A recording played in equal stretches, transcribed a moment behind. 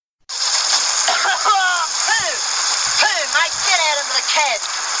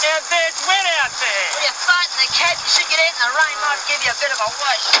And there's wet out there. Well, you're fighting the cat. You should get out in the rain. Might give you a bit of a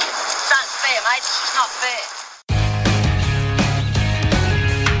wash. It's unfair, mate. It's just not fair.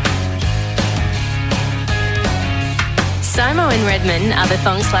 Somo and Redman are the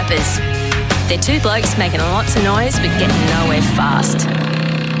Thong Slappers. They're two blokes making lots of noise but getting nowhere fast.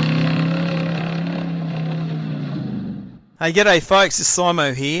 Hey, g'day folks, it's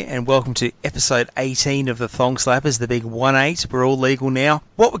Simo here and welcome to episode 18 of the Thong Slappers, the big 1-8. We're all legal now.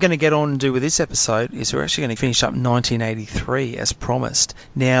 What we're going to get on and do with this episode is we're actually going to finish up 1983 as promised.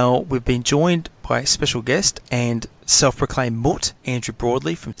 Now, we've been joined by a special guest and self-proclaimed mutt, Andrew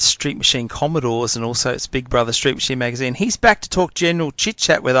Broadley from Street Machine Commodores and also its big brother Street Machine Magazine. He's back to talk general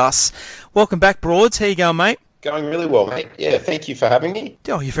chit-chat with us. Welcome back, Broads. How you going, mate? Going really well, mate. Yeah, thank you for having me.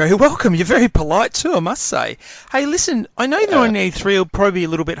 Oh, you're very welcome. You're very polite too, I must say. Hey, listen, I know 1983 will probably be a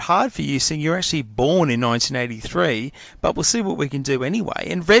little bit hard for you, seeing you're actually born in 1983, but we'll see what we can do anyway.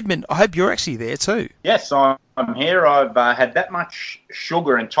 And Redmond, I hope you're actually there too. Yes, I'm here. I've had that much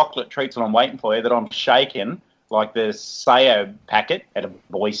sugar and chocolate treats that I'm waiting for you that I'm shaking like the Sayo packet at a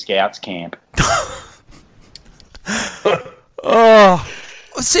Boy Scouts camp. Oh,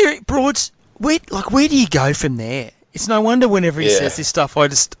 seriously, Broads. Where do you go from there? It's no wonder whenever he says this stuff, I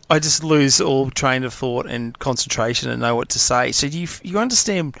just lose all train of thought and concentration and know what to say. So do you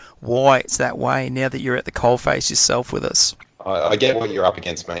understand why it's that way now that you're at the coalface yourself with us? I get what you're up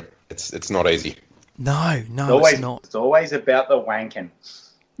against, mate. It's not easy. No, it's not. It's always about the wanking.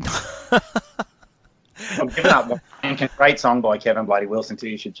 I'm giving up wanking. Great song by Kevin Bloody Wilson too.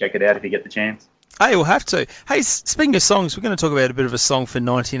 You should check it out if you get the chance. Hey, we'll have to. Hey, speaking of songs, we're going to talk about a bit of a song for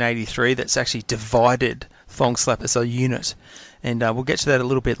 1983 that's actually divided Thong Slap as a unit. And we'll get to that a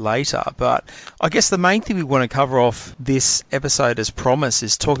little bit later. But I guess the main thing we want to cover off this episode as promised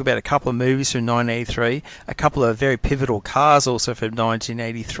is talk about a couple of movies from 1983, a couple of very pivotal cars also from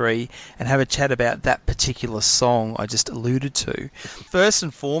 1983, and have a chat about that particular song I just alluded to. First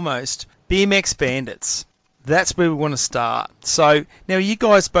and foremost, BMX Bandits. That's where we want to start. So, now are you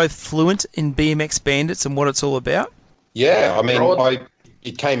guys both fluent in BMX Bandits and what it's all about? Yeah, I mean,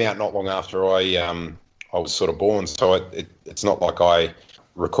 it came out not long after I was sort of born, so it's not like I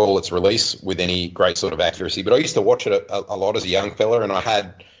recall its release with any great sort of accuracy. But I used to watch it a lot as a young fella, and I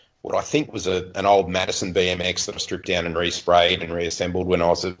had what I think was an old Madison BMX that I stripped down and resprayed and reassembled when I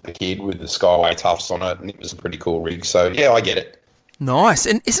was a kid with the Skyway Tufts on it, and it was a pretty cool rig. So, yeah, I get it. Nice.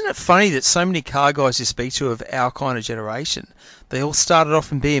 And isn't it funny that so many car guys you speak to of our kind of generation, they all started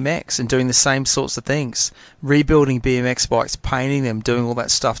off in BMX and doing the same sorts of things, rebuilding BMX bikes, painting them, doing all that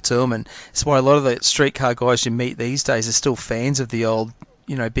stuff to them. And that's why a lot of the street car guys you meet these days are still fans of the old,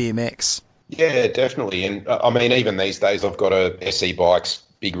 BMX. Yeah, definitely. And I mean, even these days I've got a SE Bikes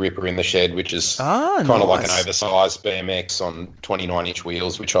Big Ripper in the shed, which is kind of like an oversized BMX on 29-inch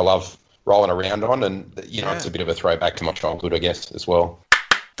wheels, which I love rolling around on, and it's a bit of a throwback to my childhood, I guess, as well.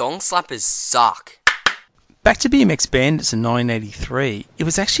 Thong Slappers suck. Back to BMX Bandits in 1983, it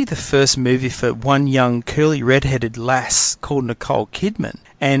was actually the first movie for one young curly red-headed lass called Nicole Kidman.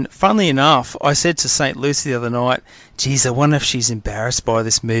 And funnily enough, I said to St. Lucy the other night, geez, I wonder if she's embarrassed by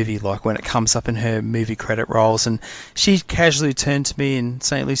this movie, like when it comes up in her movie credit rolls. And she casually turned to me and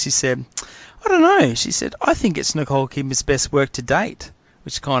St. Lucy said, I don't know. She said, I think it's Nicole Kidman's best work to date.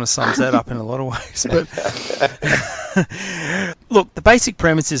 Which kind of sums that up in a lot of ways. But look, the basic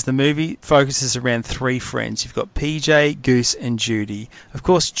premise is the movie focuses around three friends. You've got PJ, Goose, and Judy. Of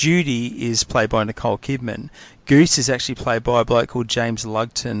course, Judy is played by Nicole Kidman. Goose is actually played by a bloke called James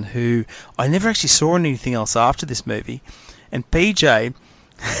Lugton, who I never actually saw in anything else after this movie. And PJ...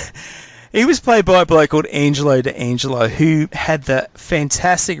 he was played by a bloke called Angelo D'Angelo, who had the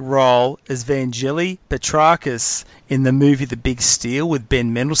fantastic role as Vangelis Petrakis in the movie The Big Steal with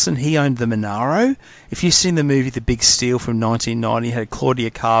Ben Mendelsohn. He owned the Monaro. If you've seen the movie The Big Steal from 1990, it had Claudia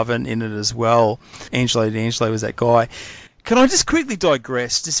Carvin in it as well. Angelo D'Angelo was that guy. Can I just quickly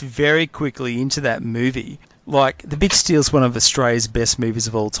digress, just very quickly, into that movie? Like, The Big Steal is one of Australia's best movies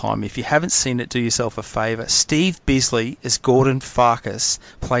of all time. If you haven't seen it, do yourself a favour. Steve Bisley as Gordon Farkas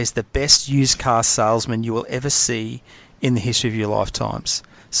plays the best used car salesman you will ever see in the history of your lifetimes.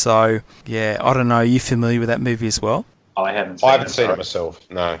 So, yeah, I don't know. Are you familiar with that movie as well? I haven't seen it myself,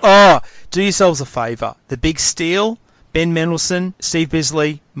 no. Oh, do yourselves a favour. The Big Steal, Ben Mendelsohn, Steve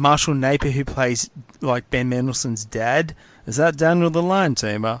Bisley, Marshall Napier, who plays like Ben Mendelsohn's dad. Is that Daniel the Lion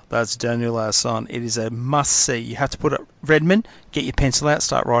Tamer? That's Daniel our son. It is a must-see. You have to put it... Redmond, get your pencil out,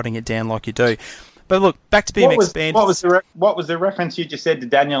 start writing it down like you do. But look, back to BMX Bandits. What was the reference you just said to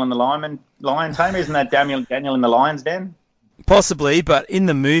Daniel and the Lion Tamer? Isn't that Daniel in the Lion's Den? Possibly, but in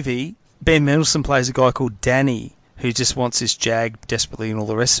the movie, Ben Mendelsohn plays a guy called Danny, who just wants his Jag desperately and all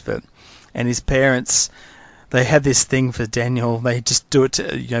the rest of it. And his parents, they have this thing for Daniel. They just do it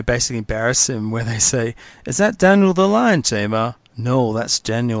to, basically embarrass him, where they say, "Is that Daniel the lion tamer?" "No, that's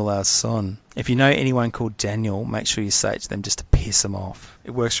Daniel, our son." If you know anyone called Daniel, make sure you say it to them just to piss them off.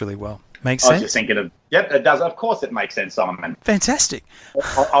 It works really well. Makes sense? I was just thinking of, yep, it does. Of course it makes sense, Simon. Fantastic.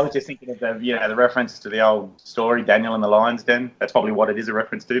 I was just thinking of the reference to the old story, Daniel and the Lion's Den. That's probably what it is a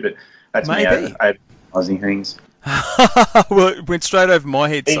reference to, but that's Maybe. me Aussie things. Well, it went straight over my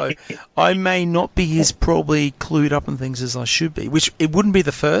head, so I may not be as probably clued up on things as I should be, which it wouldn't be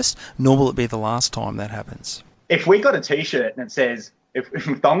the first, nor will it be the last time that happens. If we got a T-shirt and it says, if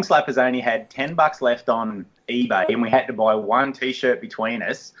Thong Slappers only had $10 left on eBay and we had to buy one T-shirt between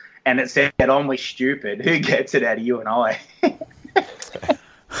us, and it said, "On we stupid," who gets it out of you and I?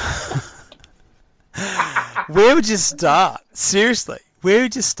 Where would you start? Seriously, where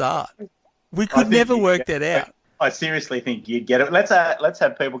would you start? We could never work that out. I seriously think you'd get it. Let's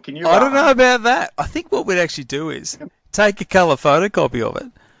have people. Can you? I don't know about that. I think what we'd actually do is take a colour photocopy of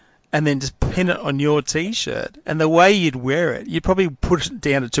it and then just pin it on your T-shirt. And the way you'd wear it, you'd probably put it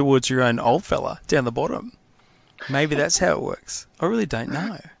down towards your own old fella down the bottom. Maybe that's how it works. I really don't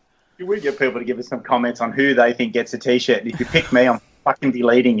know. We get people to give us some comments on who they think gets a T-shirt. If you pick me, I'm fucking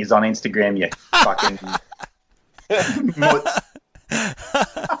deleting you on Instagram, you fucking mutts.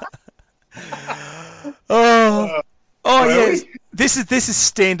 Oh yes. This is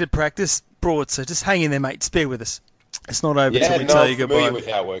standard practice, Broad. So just hang in there, mate. Just bear with us. It's not over till we tell you goodbye. I'm familiar with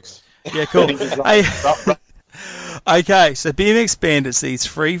how it works. Yeah, cool. Hey, okay, so BMX Bandits, these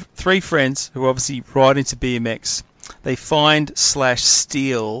three friends who obviously ride into BMX, they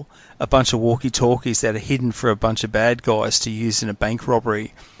find/steal a bunch of walkie-talkies that are hidden for a bunch of bad guys to use in a bank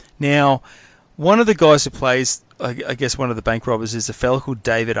robbery. Now, one of the guys who plays, I guess one of the bank robbers, is a fella called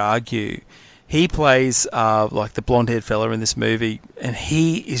David Argue. He plays like the blonde-haired fella in this movie, and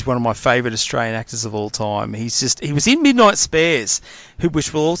he is one of my favourite Australian actors of all time. He was in Midnight Spares,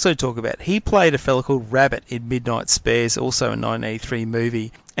 which we'll also talk about. He played a fella called Rabbit in Midnight Spares, also a 1983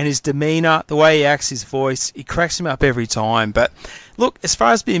 movie. And his demeanour, the way he acts, his voice, it cracks him up every time. But look, as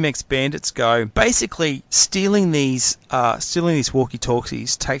far as BMX Bandits go, basically stealing these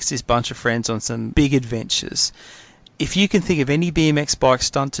walkie-talkies takes this bunch of friends on some big adventures. If you can think of any BMX bike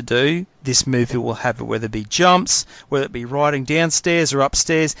stunt to do, this movie will have it, whether it be jumps, whether it be riding downstairs or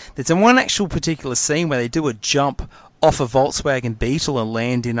upstairs. There's one actual particular scene where they do a jump off a Volkswagen Beetle and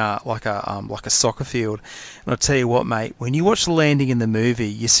land in like a soccer field. And I'll tell you what, mate, when you watch the landing in the movie,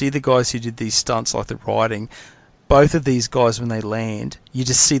 you see the guys who did these stunts, like the riding. Both of these guys, when they land, you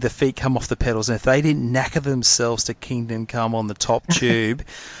just see the feet come off the pedals. And if they didn't knacker themselves to Kingdom Come on the top tube,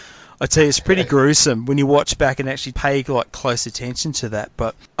 I tell you, it's pretty gruesome when you watch back and actually pay like close attention to that.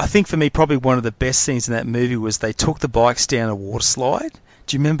 But I think for me, probably one of the best scenes in that movie was they took the bikes down a water slide.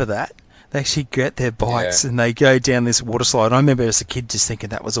 Do you remember that? They actually get their bikes and they go down this water slide. I remember as a kid just thinking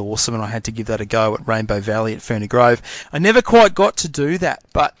that was awesome, and I had to give that a go at Rainbow Valley at Ferny Grove. I never quite got to do that,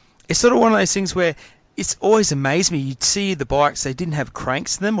 but it's sort of one of those things where it's always amazed me. You'd see the bikes, they didn't have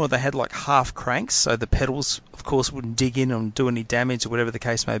cranks in them, or they had like half cranks, so the pedals, of course, wouldn't dig in and do any damage or whatever the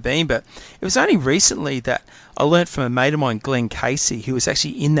case may be. But it was only recently that I learnt from a mate of mine, Glenn Casey, who was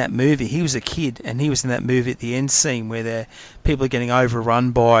actually in that movie. He was a kid, and he was in that movie at the end scene where people are getting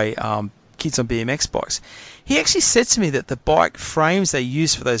overrun by kids on BMX bikes. He actually said to me that the bike frames they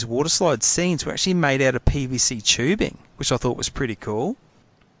used for those water slide scenes were actually made out of PVC tubing, which I thought was pretty cool.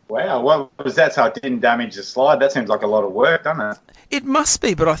 Wow, well, was that so it didn't damage the slide? That seems like a lot of work, doesn't it? It must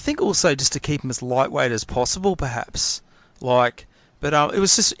be, but I think also just to keep them as lightweight as possible, perhaps. But it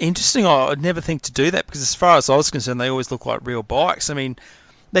was just interesting. I'd never think to do that, because as far as I was concerned, they always look like real bikes. I mean,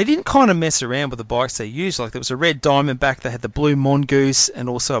 they didn't kind of mess around with the bikes they used. Like, there was a red Diamondback, they had the blue Mongoose, and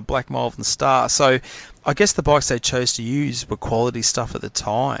also a black Malvern Star. So I guess the bikes they chose to use were quality stuff at the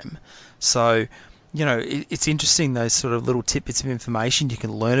time. So, you know, it's interesting, those sort of little tidbits of information you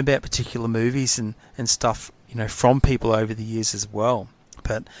can learn about particular movies and stuff, you know, from people over the years as well.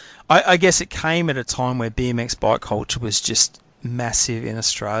 But I guess it came at a time where BMX bike culture was just massive in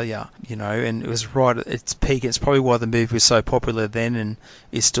Australia, you know, and it was right at its peak. It's probably why the movie was so popular then and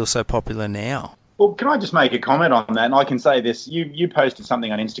is still so popular now. Well, can I just make a comment on that? And I can say this. You posted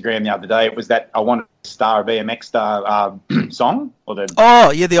something on Instagram the other day. It was that I wanted to star a BMX star song. Or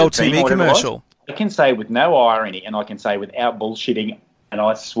the old TV commercial. I can say with no irony, and I can say without bullshitting, and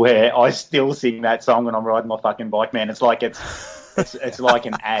I swear I still sing that song when I'm riding my fucking bike, man. It's like it's like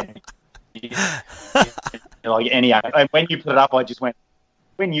an ad. Like any ad. And when you put it up, I just went,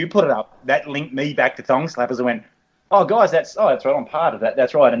 when you put it up, that linked me back to Thong Slappers. I went, Oh, guys, that's right. I'm part of that.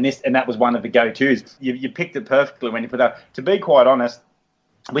 That's right. And that was one of the go-tos. You picked it perfectly when you put that. To be quite honest,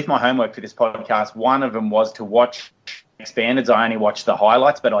 with my homework for this podcast, one of them was to watch Expandeds. I only watched the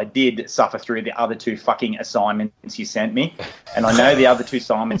highlights, but I did suffer through the other two fucking assignments you sent me. And I know the other two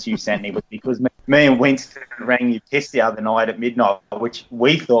assignments you sent me was because me and Winston rang you pissed the other night at midnight, which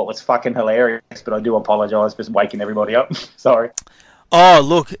we thought was fucking hilarious, but I do apologise for waking everybody up. Sorry. Oh,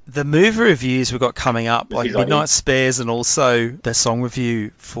 look, the movie reviews we've got coming up, like Midnight Spares and also the song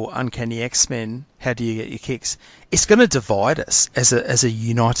review for Uncanny X-Men, How Do You Get Your Kicks, it's going to divide us as a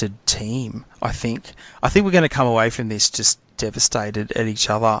united team, I think. I think we're going to come away from this just devastated at each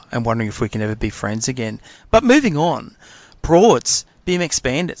other and wondering if we can ever be friends again. But moving on, Broads, BMX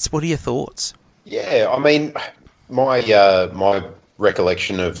Bandits, what are your thoughts? Yeah, I mean, my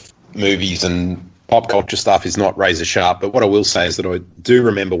recollection of movies and pop culture stuff is not razor sharp, but what I will say is that I do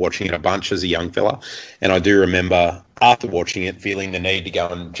remember watching it a bunch as a young fella, and I do remember after watching it feeling the need to go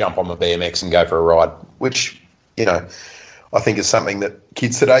and jump on my BMX and go for a ride, which, you know, I think is something that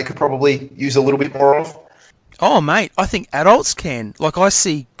kids today could probably use a little bit more of. Oh, mate, I think adults can. Like, I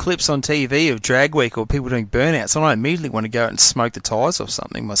see clips on TV of Drag Week or people doing burnouts, and I immediately want to go out and smoke the tyres off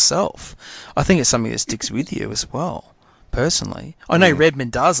something myself. I think it's something that sticks with you as well. Personally, I know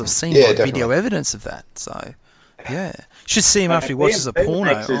Redmond does. I've seen video evidence of that. So, yeah, should see him after he watches a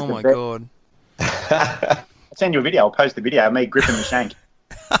porno. Oh my god! I'll send you a video. I'll post the video of me gripping the shank.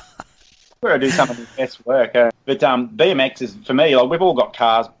 Where I do some of the best work. But BMX is for me. Like, we've all got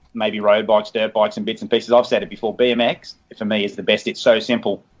cars, maybe road bikes, dirt bikes, and bits and pieces. I've said it before. BMX for me is the best. It's so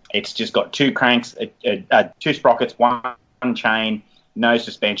simple. It's just got two cranks, two sprockets, one chain, no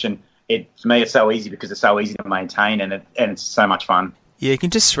suspension. For me, it's so easy because it's so easy to maintain and it's so much fun. Yeah, you can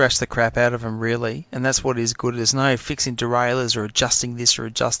just thrash the crap out of them, really, and that's what is good. There's no fixing derailleurs or adjusting this or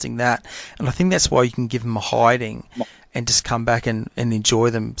adjusting that, and I think that's why you can give them a hiding and just come back and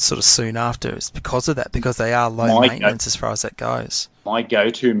enjoy them sort of soon after. It's because of that, because they are low maintenance as far as that goes. My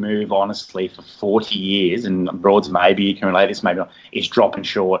go-to move, honestly, for 40 years, and Broads, maybe you can relate this, maybe not, is dropping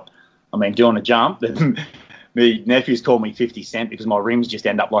short. I mean, doing a jump... My nephew's called me 50 Cent because my rims just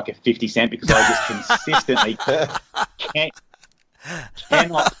end up like a 50 Cent because I just consistently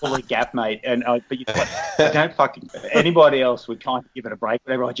cannot pull a gap, mate. But you know what? I don't fucking... Anybody else would kind of give it a break.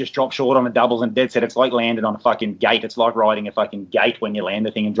 Whatever, I just drop short on the doubles and dead set. It's like landing on a fucking gate. It's like riding a fucking gate when you land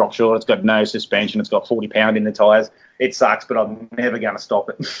the thing and drop short. It's got no suspension. It's got 40 pound in the tyres. It sucks, but I'm never going to stop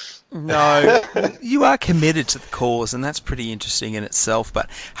it. No, you are committed to the cause, and that's pretty interesting in itself.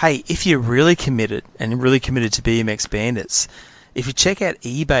 But, hey, if you're really committed, and really committed to BMX Bandits, if you check out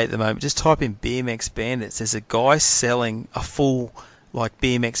eBay at the moment, just type in BMX Bandits, there's a guy selling a full, like,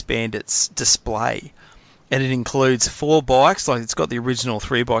 BMX Bandits display. And it includes 4 bikes, like it's got the original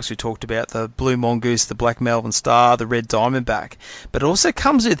 3 bikes we talked about, the Blue Mongoose, the Black Melbourne Star, the Red Diamondback. But it also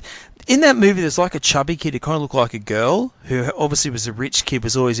comes with, in that movie there's like a chubby kid who kind of looked like a girl, who obviously was a rich kid,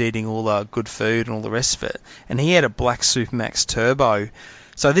 was always eating all the good food and all the rest of it. And he had a black Supermax Turbo.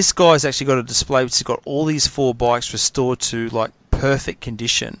 So this guy's actually got a display which has got all these 4 bikes restored to like perfect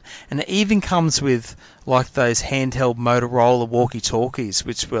condition, and it even comes with like those handheld Motorola walkie-talkies,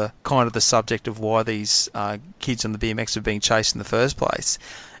 which were kind of the subject of why these kids on the BMX were being chased in the first place.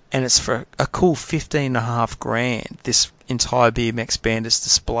 And it's for a cool $15,500. This entire BMX Bandits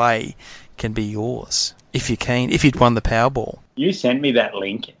display can be yours if you're keen, if you'd won the Powerball. You sent me that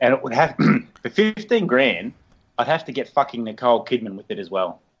link, and it would have for $15,000. I'd have to get fucking Nicole Kidman with it as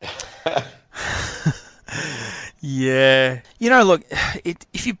well. Yeah. You know, look,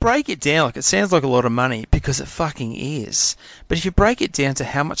 if you break it down, like, it sounds like a lot of money because it fucking is. But if you break it down to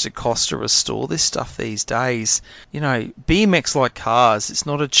how much it costs to restore this stuff these days, you know, BMX like cars, it's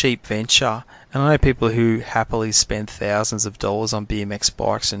not a cheap venture. And I know people who happily spend thousands of dollars on BMX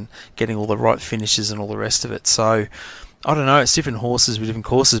bikes and getting all the right finishes and all the rest of it. So, I don't know, it's different horses with different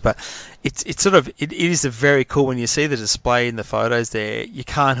courses, but it is a very cool when you see the display in the photos there. You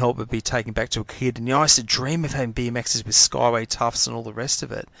can't help but be taken back to a kid. And I used to dream of having BMXs with Skyway Tufts and all the rest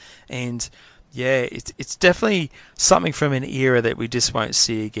of it. And yeah, it's definitely something from an era that we just won't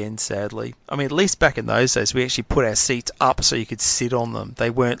see again, sadly. I mean, at least back in those days, we actually put our seats up so you could sit on them.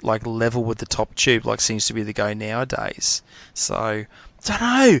 They weren't like level with the top tube like seems to be the go nowadays. So, I don't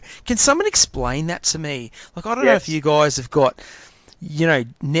know. Can someone explain that to me? Like, I don't know if you guys have got, you know,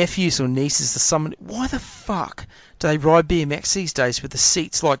 nephews or nieces or someone. Why the fuck do they ride BMX these days with the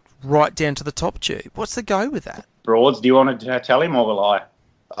seats like right down to the top tube? What's the go with that? Broads, do you want to tell him or will I?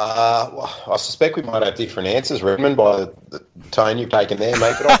 Well, I suspect we might have different answers, Redmond, by the tone you've taken there,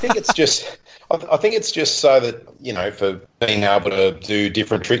 mate. But I think it's just, so that, you know, for being able to do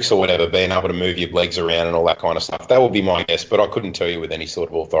different tricks or whatever, being able to move your legs around and all that kind of stuff. That would be my guess, but I couldn't tell you with any sort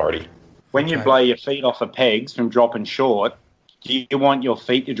of authority. When you blow your feet off of pegs from dropping short, do you want your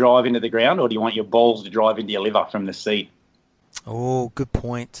feet to drive into the ground, or do you want your balls to drive into your liver from the seat? Oh, good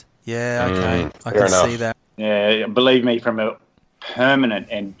point. Yeah, okay. I fair can enough. see that. Yeah, believe me, from a permanent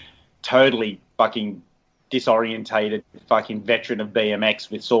and totally fucking disorientated fucking veteran of BMX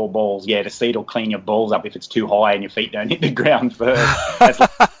with sore balls, yeah, the seat will clean your balls up if it's too high and your feet don't hit the ground first. That's like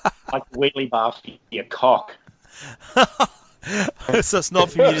a wheelie bar for your cock. So it's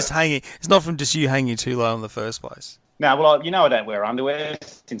not from you just hanging. It's not from just you hanging too low in the first place. No, well, I don't wear underwear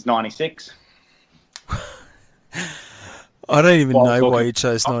since '96. I don't even Well, know look, why you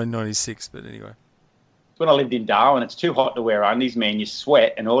chose 1996, but anyway. When I lived in Darwin, it's too hot to wear undies, man. You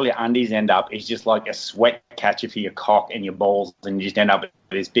sweat, and all your undies end up is just like a sweat catcher for your cock and your balls, and you just end up with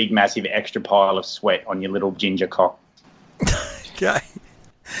this big, massive extra pile of sweat on your little ginger cock. Okay.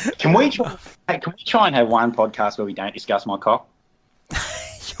 Can we try and have one podcast where we don't discuss my cock?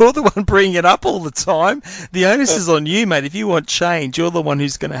 You're the one bringing it up all the time. The onus is on you, mate. If you want change, you're the one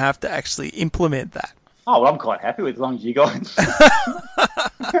who's going to have to actually implement that. Oh, well, I'm quite happy with it as long as you guys.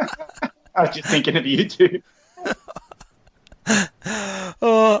 I was just thinking of you two.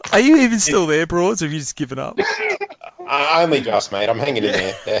 Oh, are you even still there, Broads, or have you just given up? Only just, mate. I'm hanging in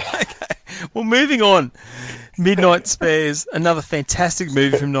there. Yeah. Okay. Well, moving on. Midnight Spares, another fantastic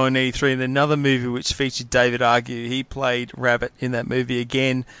movie from 1983, and another movie which featured David Argue. He played Rabbit in that movie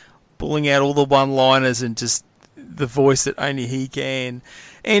again, pulling out all the one-liners and just the voice that only he can.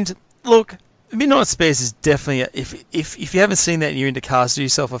 And look, Midnight Spares is definitely, if you haven't seen that and you're into cars, do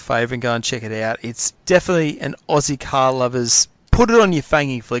yourself a favour and go and check it out. It's definitely an Aussie car lover's, put it on your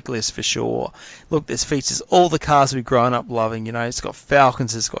fanging flick list for sure. Look, this features all the cars we've grown up loving. You know, it's got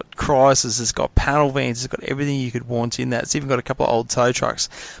Falcons, it's got Chryslers, it's got panel vans, it's got everything you could want in that. It's even got a couple of old tow trucks.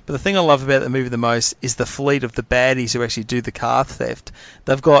 But the thing I love about the movie the most is the fleet of the baddies who actually do the car theft.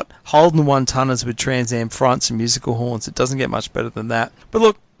 They've got Holden 1-tonners with Trans Am fronts and musical horns. It doesn't get much better than that. But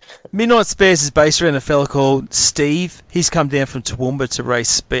look, Midnight Spares is based around a fella called Steve. He's come down from Toowoomba to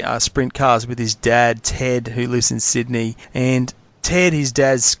race sprint cars with his dad, Ted, who lives in Sydney. And Ted, his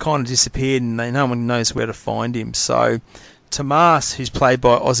dad's kind of disappeared and no one knows where to find him. So Tomas, who's played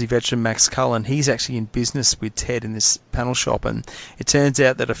by Aussie veteran Max Cullen, he's actually in business with Ted in this panel shop. And it turns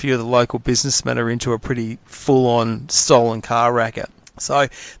out that a few of the local businessmen are into a pretty full-on stolen car racket. So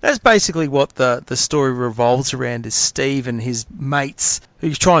that's basically what the story revolves around, is Steve and his mates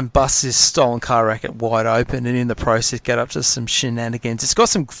who try and bust this stolen car racket wide open and in the process get up to some shenanigans. It's got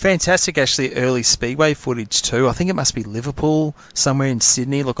some fantastic, actually, early Speedway footage too. I think it must be Liverpool, somewhere in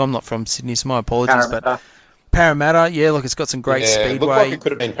Sydney. Look, I'm not from Sydney, so my apologies. But Parramatta, yeah, look, it's got some great Speedway. Looked like it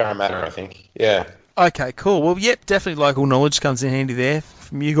could have been Parramatta, I think. Yeah. Okay, cool. Well, yep, definitely local knowledge comes in handy there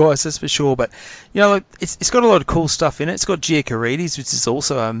from you guys, that's for sure. But, you know, look, it's got a lot of cool stuff in it. It's got Gia Carides, which is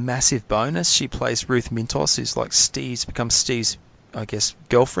also a massive bonus. She plays Ruth Mintos, who's like becomes Steve's, I guess,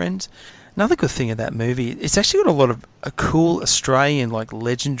 girlfriend. Another good thing of that movie, it's actually got a lot of cool Australian, like,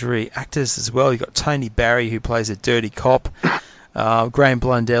 legendary actors as well. You've got Tony Barry, who plays a dirty cop. Graham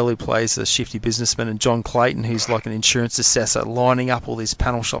Blundell, who plays a shifty businessman, and John Clayton, who's like an insurance assessor, lining up all these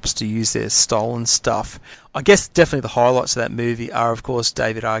panel shops to use their stolen stuff. I guess definitely the highlights of that movie are, of course,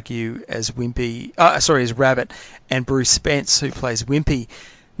 David Argue as as Rabbit, and Bruce Spence, who plays Wimpy.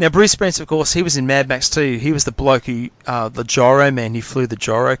 Now, Bruce Spence, of course, he was in Mad Max 2. He was the bloke who, the gyro man who flew the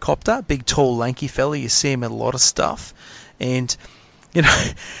gyrocopter. Big, tall, lanky fella. You see him in a lot of stuff. And, you know,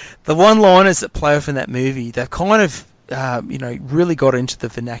 the one-liners that play off in that movie, they've kind of, really got into the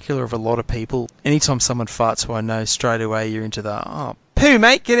vernacular of a lot of people. Anytime someone farts, who I know straight away you're into poo,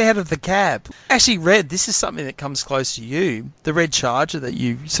 mate, get out of the cab. Actually, Red, this is something that comes close to you. The red Charger that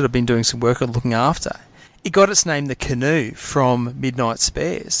you've sort of been doing some work on looking after. It got its name, the Canoe, from Midnight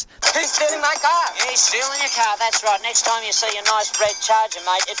Spares. Who's stealing my car? He's stealing your car, that's right. Next time you see a nice red Charger,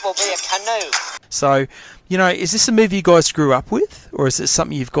 mate, it will be a canoe. So, you know, is this a movie you guys grew up with, or is it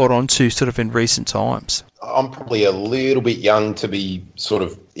something you've got onto sort of in recent times? I'm probably a little bit young to be sort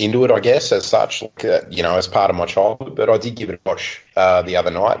of into it, I guess, as such, as part of my childhood. But I did give it a watch the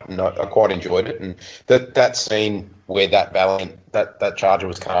other night, and I quite enjoyed it. And that scene where that Charger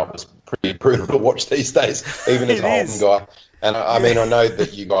was cut up was pretty brutal to watch these days, even as a Holden guy. And I mean, I know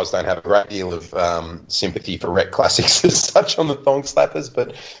that you guys don't have a great deal of sympathy for rec classics as such on the Thong Slappers,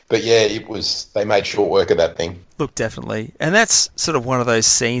 but yeah, they made short work of that thing. Look, definitely. And that's sort of one of those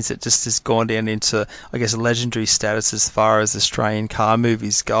scenes that just has gone down into, I guess, legendary status as far as Australian car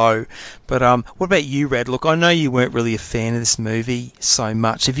movies go. But what about you, Red? Look, I know you weren't really a fan of this movie so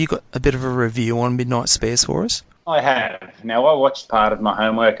much. Have you got a bit of a review on Midnight Spares for us? I have. Now, I watched part of my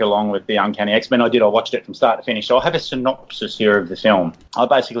homework along with the Uncanny X-Men. I watched it from start to finish. So I have a synopsis here of the film. I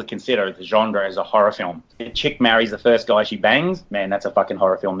basically consider the genre as a horror film. A chick marries the first guy she bangs. Man, that's a fucking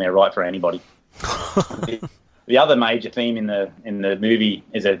horror film there, right, for anybody. The other major theme in the movie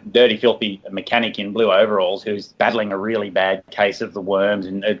is a dirty, filthy mechanic in blue overalls who's battling a really bad case of the worms.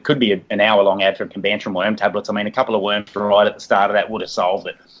 And it could be an hour-long ad for Combantrin worm tablets. I mean, a couple of worms right at the start of that would have solved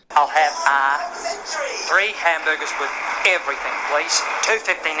it. I'll have 3 hamburgers with everything, please. 2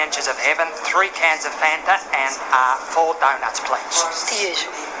 15 inches of heaven, 3 cans of Fanta, and 4 donuts, please. The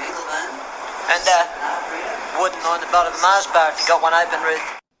usual. And wooden on the bottom of Mars bar if you got one open,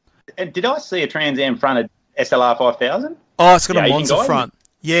 Ruth. And did I see a Trans Am fronted SLR 5000? Oh, it's got a Monza front.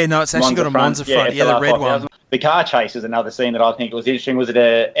 Yeah, no, it's actually got a Monza front. Yeah, the red 5000. One. The car chase is another scene that I think was interesting. Was it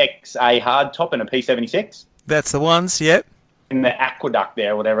a XA hardtop and a P76? That's the ones, yep. In the aqueduct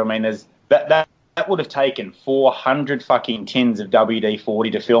there or whatever. I mean, there's that would have taken 400 fucking tins of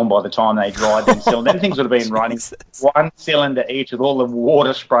WD-40 to film by the time they dried them. Still, then things would have been running 1 cylinder each with all the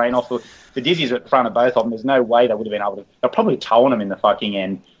water spraying off the dizzies at the front of both of them. There's no way they would have been able to. They're probably towing them in the fucking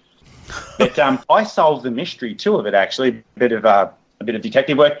end. But I solved the mystery too of it actually. A bit of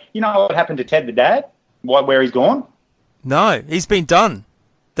detective work. You know what happened to Ted the dad? Where he's gone? No, he's been done.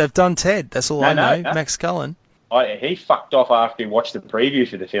 They've done Ted. That's all I know. No. Max Cullen. He fucked off after he watched the preview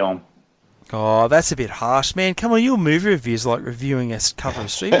for the film. Oh, that's a bit harsh, man. Come on, your movie reviews like reviewing a cover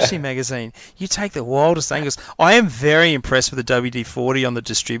of Street Machine magazine. You take the wildest angles. I am very impressed with the WD-40 on the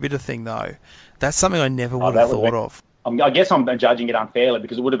distributor thing, though. That's something I never would have thought of. I guess I'm judging it unfairly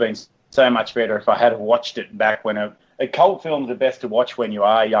because it would have been so much better if I had watched it back when a cult films are best to watch when you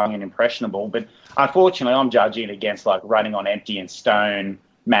are young and impressionable. But unfortunately, I'm judging it against like Running on Empty and Stone,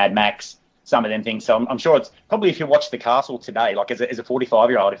 Mad Max, some of them things. So I'm sure it's probably if you watch The Castle today, like as a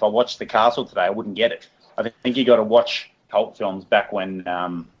 45-year-old, if I watched The Castle today, I wouldn't get it. I think you got to watch cult films back when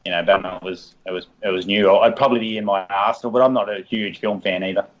back when it was new. I'd probably be in my arsenal, but I'm not a huge film fan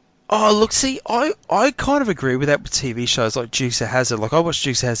either. Oh, look, see, I kind of agree with that with TV shows like Dukes of Hazzard. Like, I watch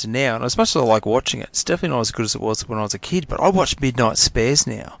Dukes of Hazzard now, and as much as I like watching it, it's definitely not as good as it was when I was a kid, but I watch Midnight Spares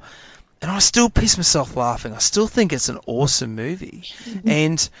now, and I still piss myself laughing. I still think it's an awesome movie.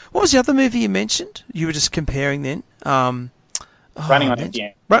 And what was the other movie you mentioned? You were just comparing then? Running on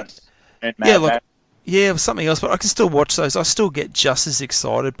Empty. Right. Yeah, it was something else, but I can still watch those. I still get just as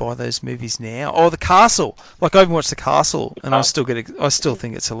excited by those movies now. Oh, The Castle. Like, I even watched The Castle, and I still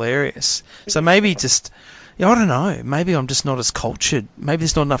think it's hilarious. So maybe just, I don't know. Maybe I'm just not as cultured. Maybe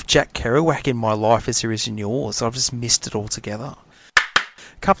there's not enough Jack Kerouac in my life as there is in yours. I've just missed it altogether.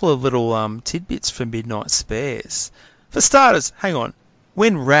 A couple of little tidbits for Midnight Spares. For starters, hang on.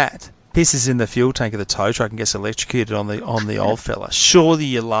 When Rat pisses in the fuel tank of the tow truck and gets electrocuted on the old fella, surely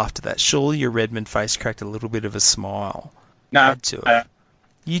you laughed at that. Surely your Redmond face cracked a little bit of a smile. No. Add to it.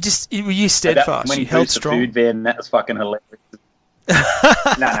 Were you steadfast? When you held strong. The food van, that was fucking hilarious. No,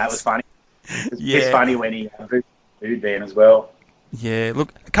 it was funny. It's funny when he boosted the food van as well. Yeah,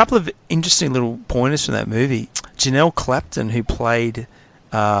 look, a couple of interesting little pointers from that movie. Janelle Clapton, who played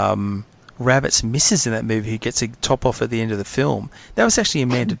Rabbit's missus in that movie, who gets a top off at the end of the film, that was actually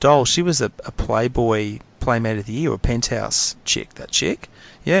Amanda Dole. She was a Playboy Playmate of the Year, or Penthouse chick, that chick.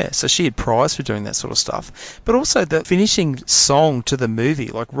 Yeah, so she had prize for doing that sort of stuff. But also the finishing song to the movie,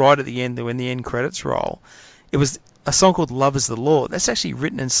 like right at the end, when the end credits roll, it was a song called Love Is the Law. That's actually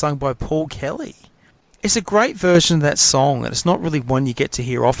written and sung by Paul Kelly. It's a great version of that song, and it's not really one you get to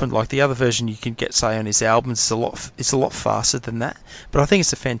hear often. Like the other version you can get, say, on his albums, it's a lot faster than that. But I think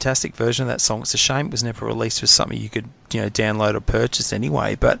it's a fantastic version of that song. It's a shame it was never released as something you could, download or purchase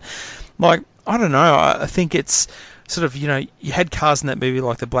anyway. But like, I don't know. I think it's sort of, you had cars in that movie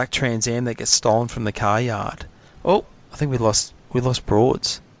like the black Trans Am that gets stolen from the car yard. Oh, I think we lost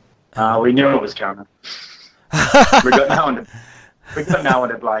Broads. We knew it was coming. we got no one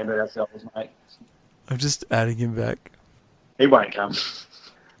to blame but ourselves, mate. I'm just adding him back. He won't come.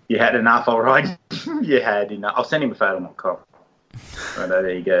 You had enough, all right? You had enough. I'll send him a photo of my cop. Right, there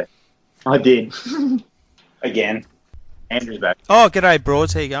you go. I did. Again. Andrew's back. Oh, g'day,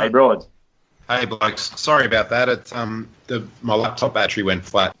 Broads. How you going? Hey, Broads. Hey, blokes. Sorry about that. It's my laptop battery went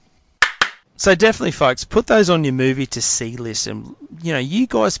flat. So definitely, folks, put those on your movie to see list, and you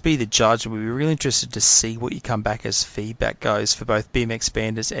guys be the judge, and we'll be really interested to see what you come back as feedback goes for both BMX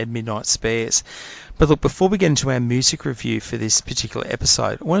Bandits and Midnight Spares. But look, before we get into our music review for this particular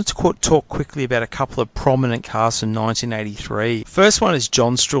episode, I wanted to talk quickly about a couple of prominent cars from 1983. First one is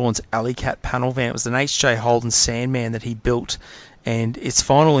John Strawn's Alley Cat panel van. It was an H.J. Holden Sandman that he built, and its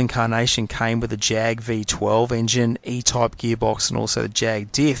final incarnation came with a Jag V12 engine, E-type gearbox, and also the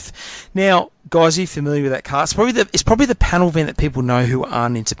Jag diff. Now, guys, are you familiar with that car? It's probably the panel van that people know who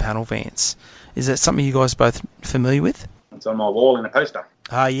aren't into panel vans. Is that something you guys are both familiar with? It's on my wall in a poster.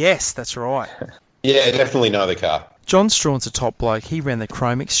 Yes, that's right. Yeah, definitely know the car. John Strawn's a top bloke. He ran the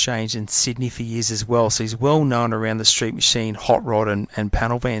Chrome Exchange in Sydney for years as well, so he's well known around the street machine, hot rod and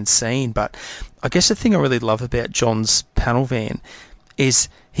panel van scene. But I guess the thing I really love about John's panel van is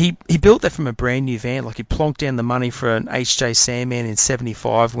he built that from a brand new van. Like, he plonked down the money for an HJ Sandman in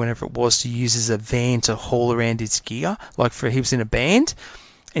 75, whenever it was, to use as a van to haul around his gear. Like, he was in a band,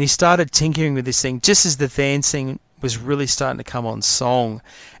 and he started tinkering with this thing just as the van scene was really starting to come on song.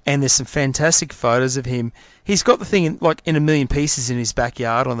 And there's some fantastic photos of him. He's got the thing in a million pieces in his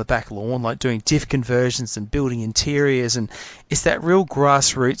backyard on the back lawn, like doing diff conversions and building interiors, and it's that real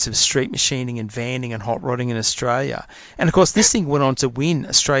grassroots of street machining and vanning and hot rodding in Australia. And of course, this thing went on to win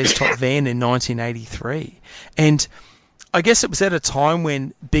Australia's top van in 1983. And I guess it was at a time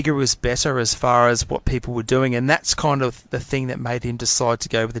when bigger was better as far as what people were doing, and that's kind of the thing that made him decide to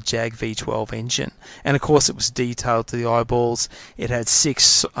go with the Jag V12 engine. And of course, it was detailed to the eyeballs. It had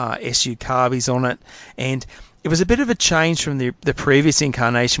 6 SU carbies on it, and it was a bit of a change from the previous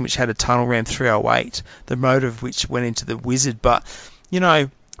incarnation, which had a tunnel ram 308, the motor of which went into the Wizard. But,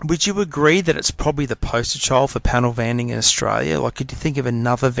 would you agree that it's probably the poster child for panel vanning in Australia? Like, could you think of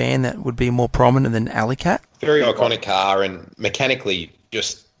another van that would be more prominent than Alley Cat? Very iconic car, and mechanically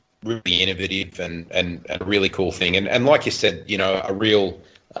just really innovative and a really cool thing. And like you said, a real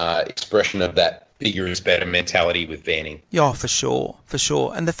expression of that bigger is better mentality with vanning. Yeah, for sure.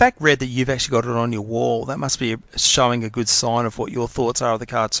 And the fact, Red, that you've actually got it on your wall, that must be showing a good sign of what your thoughts are of the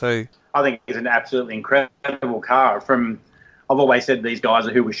car too. I think it's an absolutely incredible car. I've always said these guys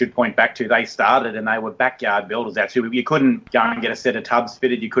are who we should point back to. They started and they were backyard builders. Actually, you couldn't go and get a set of tubs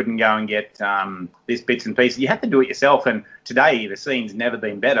fitted. You couldn't go and get these bits and pieces. You had to do it yourself. And today the scene's never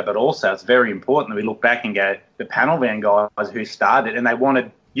been better. But also it's very important that we look back and go, the panel van guys who started, and they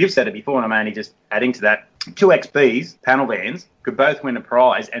wanted, you've said it before, and I'm only just adding to that, 2XBs, panel vans, could both win a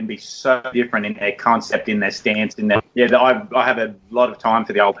prize and be so different in their concept, in their stance, in their... Yeah, I have a lot of time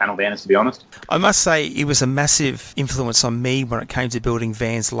for the old panel vans, to be honest. I must say it was a massive influence on me when it came to building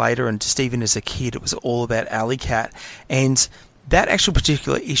vans later, and just even as a kid, it was all about Alley Cat. And that actual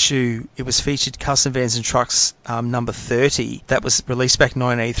particular issue, it was featured Custom Vans and Trucks number 30. That was released back in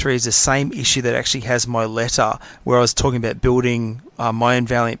 1983. Is the same issue that actually has my letter where I was talking about building my own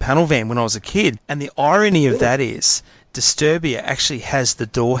Valiant panel van when I was a kid. And the irony of that is Disturbia actually has the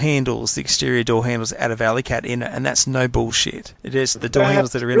door handles, the exterior door handles out of Alley Cat in it, and that's no bullshit. It is the door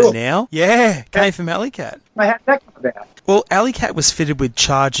handles that are in it now. Yeah, came from Alley Cat. How'd that come about? Well, Alley Cat was fitted with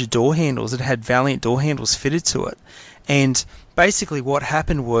Charger door handles. It had Valiant door handles fitted to it. And basically what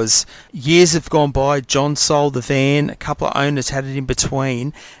happened was, years have gone by, John sold the van, a couple of owners had it in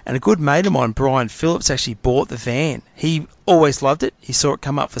between, and a good mate of mine, Brian Phillips, actually bought the van. He always loved it. He saw it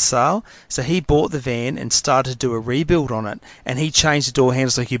come up for sale, so he bought the van and started to do a rebuild on it, and he changed the door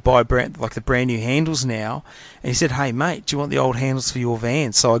handles like you buy the brand new handles now, and he said, hey mate, do you want the old handles for your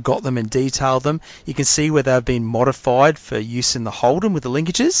van? So I got them and detailed them. You can see where they've been modified for use in the Holden with the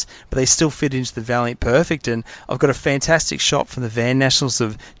linkages, but they still fit into the Valiant Perfect, and I've got a fantastic shot from the Van Nationals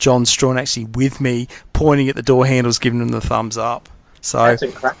of John Strawn actually with me pointing at the door handles, giving them the thumbs up. So that's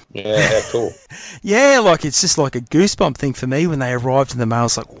incredible. Yeah, cool. Yeah, like it's just like a goosebump thing for me when they arrived in the mail.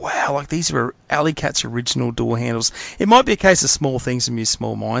 It's like, wow, like these were Alley Cat's original door handles. It might be a case of small things and use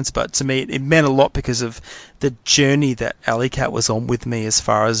small minds, but to me it meant a lot because of the journey that Alley Cat was on with me as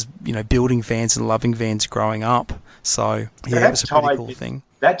far as, building vans and loving vans growing up. So yeah, it was a pretty cool thing.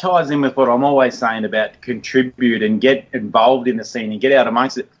 That ties in with what I'm always saying about contribute and get involved in the scene and get out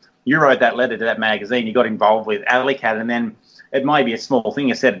amongst it. You wrote that letter to that magazine, you got involved with Alley Cat, and then it may be a small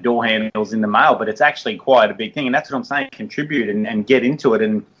thing, a set of door handles in the mail, but it's actually quite a big thing. And that's what I'm saying, contribute and get into it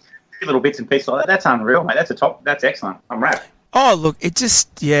and do little bits and pieces like that. That's unreal, mate. That's excellent. I'm wrapped. Oh, look, it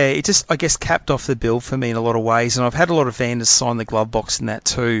just, I guess, capped off the bill for me in a lot of ways. And I've had a lot of vendors sign the glove box in that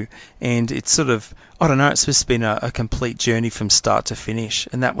too. And it's sort of, I don't know, it's just been a complete journey from start to finish.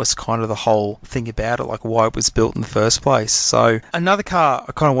 And that was kind of the whole thing about it, like why it was built in the first place. So another car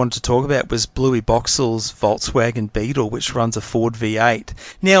I kind of wanted to talk about was Bluey Boxall's Volkswagen Beetle, which runs a Ford V8.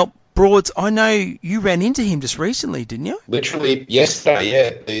 Now, Broads, I know you ran into him just recently, didn't you? Literally yesterday,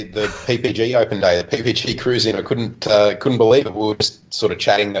 yeah, the PPG Open Day, the PPG Cruise-In. I couldn't believe it. We were just sort of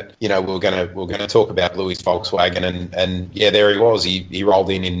chatting that, you know, we were gonna talk about Louis Volkswagen, and yeah, there he was. He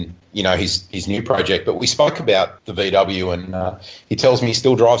rolled in you know, his new project. But we spoke about the VW, and he tells me he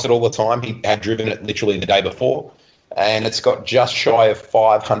still drives it all the time. He had driven it literally the day before, and it's got just shy of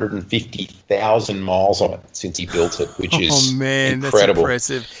 550,000 miles on it since he built it, which is incredible. That's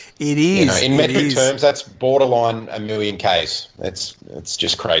impressive. It is. You know, in metric terms, that's borderline a million Ks. It's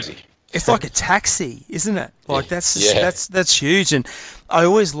just crazy. It's like a taxi, isn't it? Like that's huge. And I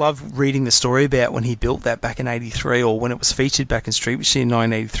always love reading the story about when he built that back in '83, or when it was featured back in Street Machine in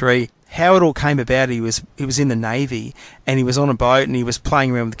 1983. How it all came about. He was in the Navy, and he was on a boat, and he was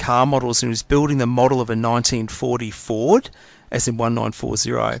playing around with car models, and he was building the model of a 1940 Ford, as in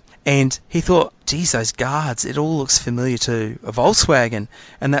 1940, and he thought, geez, those guards, it all looks familiar to a Volkswagen,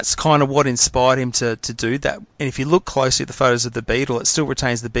 and that's kind of what inspired him to do that. And if you look closely at the photos of the Beetle, it still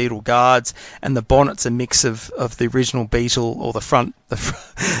retains the Beetle guards, and the bonnet's a mix of the original Beetle, or the front, the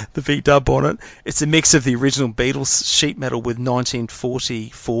V-dub bonnet. It's a mix of the original Beetle sheet metal with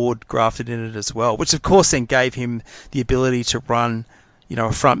 1940 Ford grafted in it as well, which of course then gave him the ability to run, you know,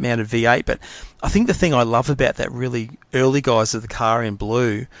 a front-mounted V8. But I think the thing I love about that really early guys of the car in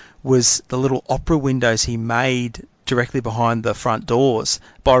blue was the little opera windows he made directly behind the front doors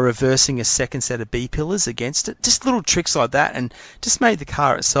by reversing a second set of B-pillars against it. Just little tricks like that, and just made the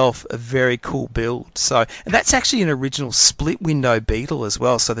car itself a very cool build. So, and that's actually an original split-window Beetle as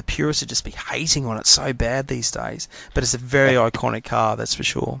well, so the purists would just be hating on it so bad these days. But it's a very iconic car, that's for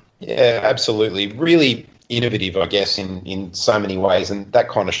sure. Yeah, absolutely. Really innovative, I guess, in so many ways, and that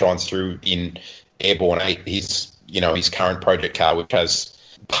kind of shines through in Airborne 8, his current project car, which has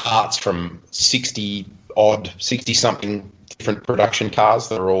parts from 60-something different production cars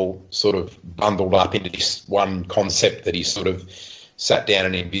that are all sort of bundled up into this one concept that he's sort of sat down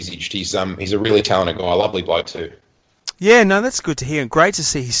and envisaged. He's a really talented guy, a lovely bloke too. Yeah, no, that's good to hear, and great to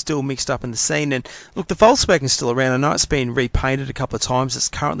see he's still mixed up in the scene. And look, the Volkswagen's still around. I know it's been repainted a couple of times. It's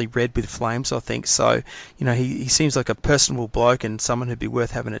currently red with flames, I think. So, you know, he seems like a personable bloke and someone who'd be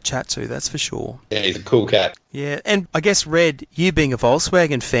worth having a chat to, that's for sure. Yeah, he's a cool cat. Yeah, and I guess, Red, you being a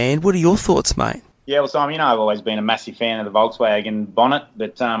Volkswagen fan, what are your thoughts, mate? Yeah, well, Simon, you know I've always been a massive fan of the Volkswagen bonnet,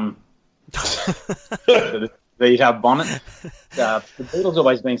 but the bonnet. The Beetle's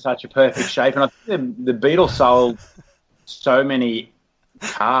always been such a perfect shape, and I think the Beetle sold so many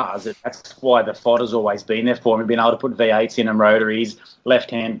cars that's why the fodder's always been there for him, being able to put V8s in and rotaries,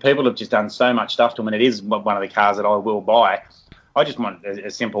 left hand. People have just done so much stuff to him, and it is one of the cars that I will buy. I just want a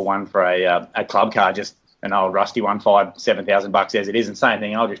simple one for a club car, just an old rusty one, $7,000 as it is, and same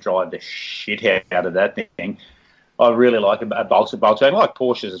thing. I'll just drive the shit out of that thing. I really like a Volkswagen. I like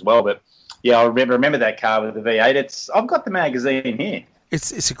Porsches as well, but yeah, I remember that car with the V8. I've got the magazine here.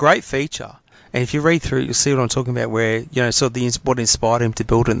 It's a great feature. And if you read through it, you'll see what I'm talking about, where, you know, sort of what inspired him to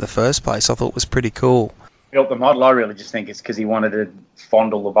build it in the first place. I thought it was pretty cool. Built the model, I really just think it's because he wanted to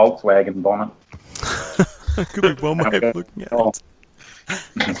fondle the Volkswagen bonnet. Could be one way of looking at it.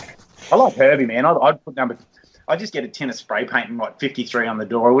 I like Herbie, man. I'd put I'd just get a tin of spray paint and write 53 on the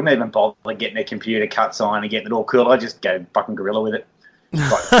door. I wouldn't even bother getting a computer cut sign and getting it all cool. I'd just go fucking gorilla with it.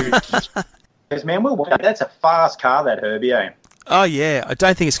 Because, man, that's a fast car, that Herbie, eh? Oh, yeah. I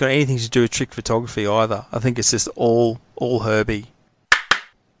don't think it's got anything to do with trick photography either. I think it's just all Herbie.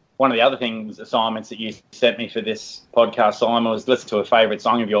 One of the other things, assignments that you sent me for this podcast, Simon, was listen to a favourite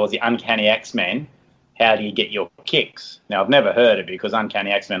song of yours, the Uncanny X-Men. How do you get your kicks? Now, I've never heard it because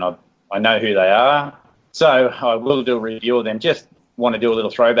Uncanny X-Men, I know who they are. So I will do a review of them. Just want to do a little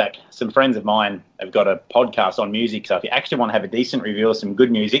throwback. Some friends of mine have got a podcast on music. So if you actually want to have a decent review of some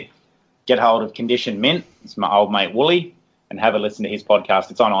good music, get hold of Condition Mint. It's my old mate Wooly. And have a listen to his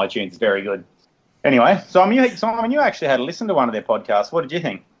podcast. It's on iTunes. It's very good. Anyway, Simon, you actually had a listen to one of their podcasts. What did you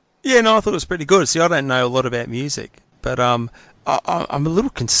think? Yeah, no, I thought it was pretty good. See, I don't know a lot about music, but I'm a little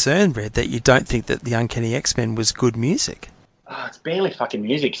concerned, Red, that you don't think that the Uncanny X-Men was good music. Oh, it's barely fucking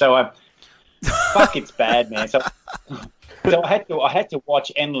music. So fuck, it's bad, man. So I had to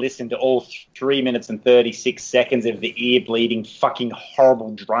watch and listen to all 3 minutes and 36 seconds of the ear-bleeding, fucking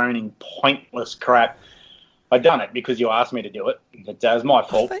horrible, droning, pointless crap. I done it because you asked me to do it, but it was my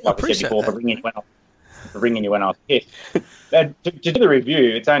fault. Like I said before, for ringing you when I was pissed. To do the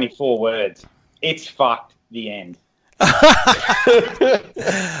review, it's only 4 words. It's fucked. The end. But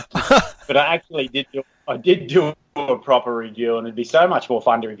I actually did do a proper review, and it'd be so much more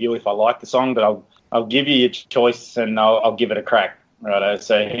fun to review if I liked the song. But I'll give you your choice, and I'll give it a crack. Righto.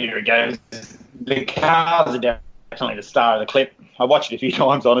 So here it goes. The cars are definitely the star of the clip. I watched it a few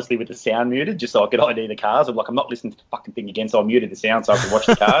times, honestly, with the sound muted, just so I could ID the cars. I'm like, I'm not listening to the fucking thing again, so I muted the sound so I could watch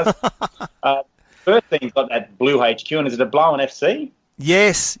the cars. First thing's got that blue HQ, and is it a Blown FC?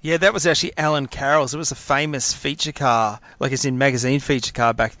 Yes, yeah, that was actually Alan Carroll's. It was a famous feature car, like it's in magazine feature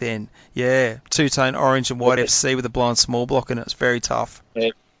car back then. Yeah, two-tone orange and white FC with a blown small block in it. It's very tough. Yeah.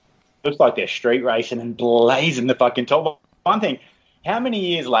 Looks like they're street racing and blazing the fucking top. One thing, how many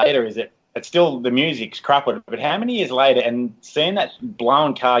years later is it? It's still, the music's crap, but how many years later, and seeing that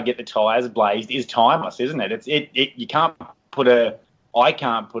blown car get the tyres blazed is timeless, isn't it? You can't put I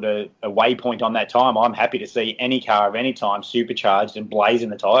can't put a waypoint on that time. I'm happy to see any car of any time supercharged and blazing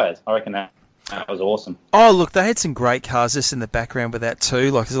the tyres. I reckon that was awesome. Oh, look, they had some great cars just in the background with that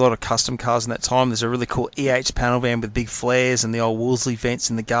too. Like, there's a lot of custom cars in that time. There's a really cool EH panel van with big flares and the old Wolseley vents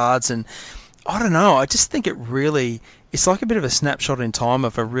in the guards. And I don't know, I just think it's like a bit of a snapshot in time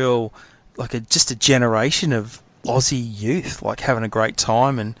of a real, just a generation of Aussie youth, like having a great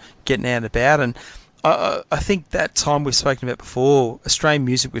time and getting out and about. And I think that time we've spoken about before, Australian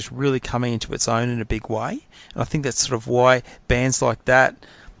music was really coming into its own in a big way. And I think that's sort of why bands like that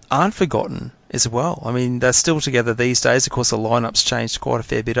aren't forgotten as well. I mean, they're still together these days. Of course, the lineup's changed quite a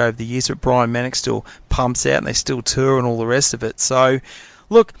fair bit over the years, but Brian Mannix still pumps out and they still tour and all the rest of it. So,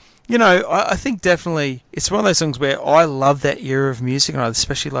 look, I think definitely it's one of those songs where I love that era of music, and I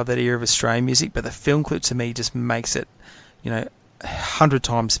especially love that era of Australian music, but the film clip to me just makes it, 100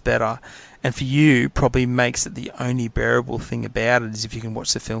 times better. And for you, probably makes it the only bearable thing about it is if you can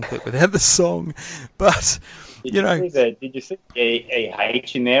watch the film clip without the song. But, Did you see the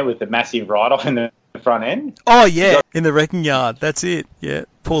EH in there with the massive write-off in the front end? Oh, yeah, in the wrecking yard. That's it. Yeah,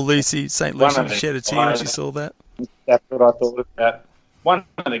 poor Lucy, St. Lucy shed a tear when she saw that. That's what I thought about. One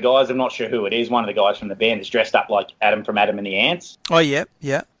of the guys, I'm not sure who it is, one of the guys from the band is dressed up like Adam from Adam and the Ants. Oh, yeah.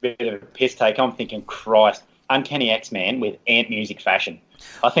 Bit of a piss take. I'm thinking, Christ, Uncanny X-Man with ant music fashion.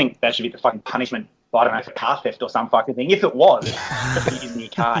 I think that should be the fucking punishment, I don't know, for car theft or some fucking thing. If it was, using your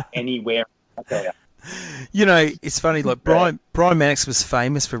car anywhere, I tell you. It's funny, like Brian Mannix was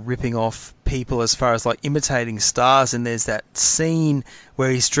famous for ripping off people as far as like imitating stars, and there's that scene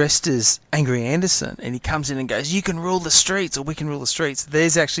where he's dressed as Angry Anderson and he comes in and goes, "You can rule the streets," or "We can rule the streets."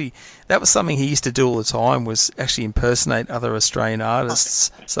 That was something he used to do all the time, was actually impersonate other Australian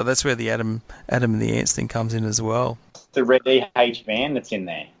artists. So that's where the Adam and the Ants thing comes in as well. The red EH van that's in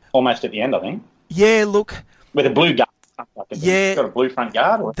there, almost at the end, I think. Yeah, look. With a blue guard. Yeah, got a blue front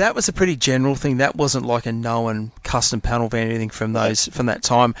guard. Or? That was a pretty general thing. That wasn't like a known custom panel van or anything from that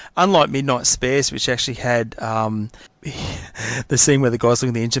time. Unlike Midnight Spares, which actually had the scene where the guy's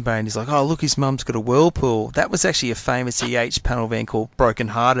looking at the engine bay and he's like, "Oh, look, his mum's got a Whirlpool." That was actually a famous EH panel van called Broken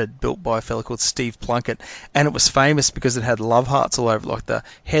Hearted, built by a fella called Steve Plunkett, and it was famous because it had love hearts all over, like the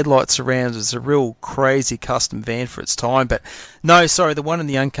headlights around. It was a real crazy custom van for its time. But no, sorry, the one in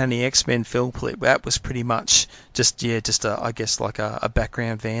the Uncanny X-Men film clip, that was pretty much just a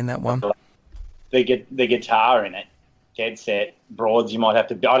background van, that one. The guitar in it, dead set. Broads, you might have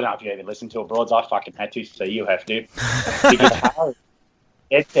to. I don't know if you ever listened to it, Broads. I fucking had to, so you have to. The guitar,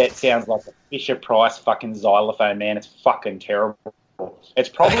 dead set, sounds like a Fisher Price fucking xylophone, man. It's fucking terrible. It's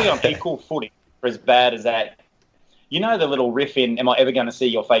probably on equal footing for as bad as that. You know the little riff in "Am I Ever Gonna See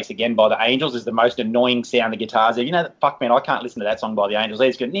Your Face Again" by the Angels is the most annoying sound the guitars are. You know, fuck man, I can't listen to that song by the Angels. They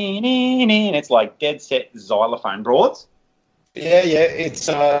just go nee, nee, nee, and it's like dead set xylophone. Broads. Yeah, it's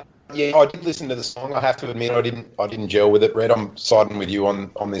I did listen to the song. I have to admit, I didn't gel with it. Red, I'm siding with you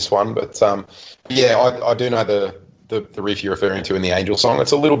on this one, but I do know the riff you're referring to in the Angel song.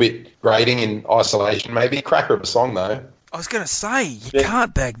 It's a little bit grating in isolation, maybe. Cracker of a song though. I was going to say, you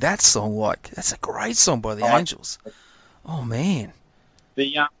can't bag that song. Like, that's a great song by the Angels. Oh man.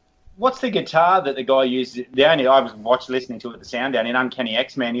 What's the guitar that the guy used? I was listening to it, the sound down in Uncanny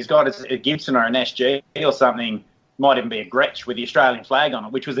X-Man. He's got a Gibson or an SG or something. Might even be a Gretsch with the Australian flag on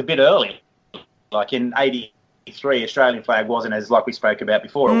it, which was a bit early. Like in '83, Australian flag wasn't as, like we spoke about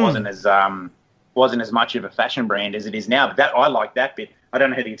before. It wasn't as much of a fashion brand as it is now. But I like that bit. I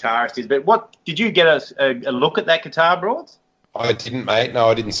don't know who the guitarist is, but what did you get a look at that guitar, Broads? I didn't, mate. No,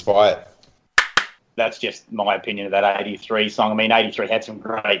 I didn't spy it. That's just my opinion of that '83 song. I mean, '83 had some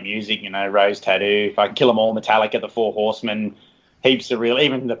great music, Rose Tattoo, if I can Kill 'Em All, Metallica, The Four Horsemen, heaps of real,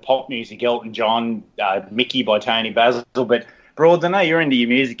 even the pop music, Elton John, Mickey by Tony Basil. But Broads, I know you're into your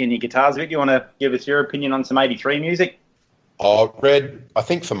music and your guitars. Do you want to give us your opinion on some '83 music? Oh, Red, I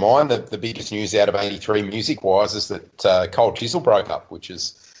think for mine, the biggest news out of '83 music-wise is that Cold Chisel broke up, which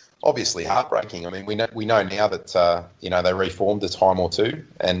is obviously heartbreaking. I mean, we know now that, they reformed a time or two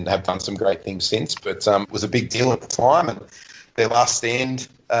and have done some great things since, but it was a big deal at the time. And their Last Stand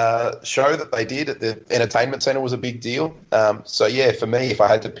show that they did at the Entertainment Centre was a big deal. So yeah, for me, if I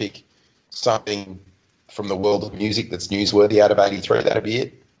had to pick something from the world of music that's newsworthy out of '83, that'd be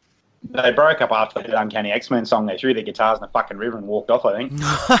it. They broke up after the Uncanny X-Men song. They threw their guitars in the fucking river and walked off, I think.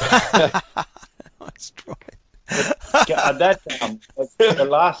 That's right.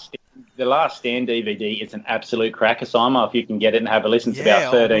 The Last Stand DVD is an absolute cracker, Simon. If you can get it and have a listen, it's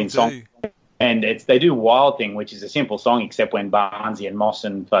about 13 songs. And they do Wild Thing, which is a simple song, except when Barnsey and Moss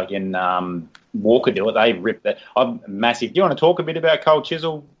and fucking Walker do it, they rip that. I'm massive. Do you want to talk a bit about Cold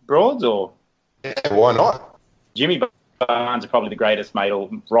Chisel Broads, or? Yeah, why not? Jimmy Barnes is probably the greatest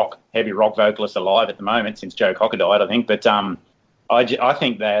heavy rock vocalist alive at the moment since Joe Cocker died, I think. But I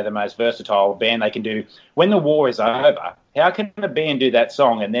think they're the most versatile band they can do. When the war is over, how can a band do that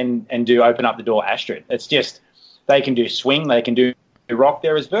song and do Open Up the Door Astrid? It's just, they can do swing, they can do rock.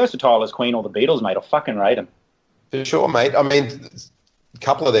 They're as versatile as Queen or the Beatles, mate. I fucking rate them. For sure, mate. I mean, a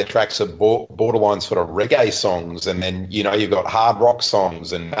couple of their tracks are borderline sort of reggae songs, and then, you've got hard rock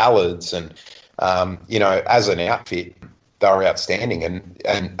songs and ballads, and, as an outfit, they were outstanding,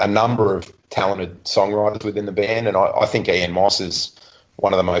 and a number of talented songwriters within the band. And I think Ian Moss is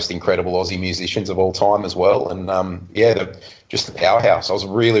one of the most incredible Aussie musicians of all time as well. And, just the powerhouse. I was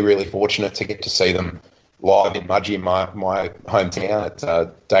really, really fortunate to get to see them live in Mudgee, in my hometown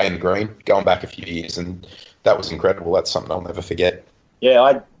at Day in the Green, going back a few years, and that was incredible. That's something I'll never forget.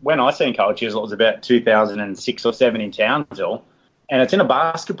 Yeah, when I seen Cold Chisel, it was about 2006 or 7 in Townsville, and it's in a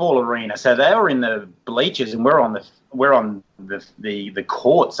basketball arena. So they were in the bleachers, and we're on the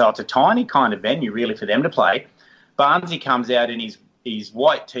court. So it's a tiny kind of venue really for them to play. Barnsey comes out in his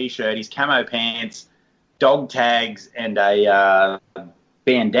white t-shirt, his camo pants, dog tags, and a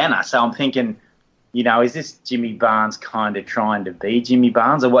bandana. So I'm thinking, is this Jimmy Barnes kind of trying to be Jimmy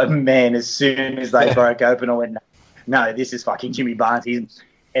Barnes? Or what? Man, as soon as they broke open, I went, no, this is fucking Jimmy Barnes.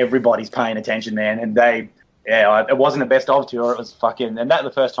 Everybody's paying attention, man. And it wasn't a best of tour. It was fucking, and that's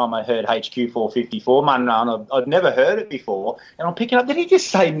the first time I heard HQ 454. Man, I'd never heard it before. And I'm picking up, did he just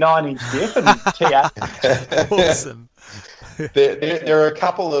say 9-inch diff and TR? Awesome. There are a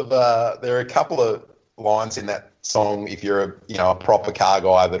couple of lines in that song, if you're a proper car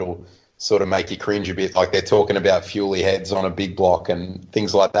guy, that'll sort of make you cringe a bit, like they're talking about fuely heads on a big block and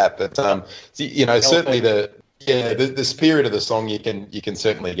things like that. But certainly the spirit of the song you can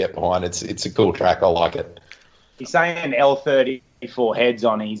certainly get behind. It's a cool track. I like it. He's saying L34 heads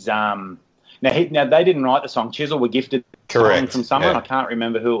on his Now they didn't write the song. Chisel were gifted Correct. From someone. Yeah. I can't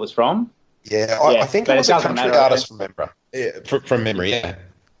remember who it was from. Yeah, I think it was a country artist from memory. Yeah.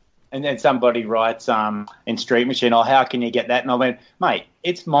 And then somebody writes in Street Machine, how can you get that? And I went, mate,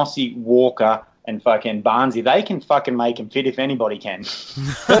 it's Mossy, Walker, and fucking Barnsey. They can fucking make him fit if anybody can.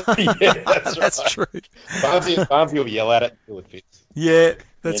 Yeah, that's right. That's true. Barnsey will yell at it until it fits. Yeah,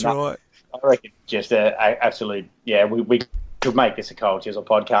 that's right. I reckon just an absolute, we could make this a Cold Chisel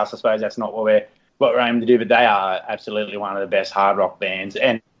podcast. I suppose that's not what we're aiming to do, but they are absolutely one of the best hard rock bands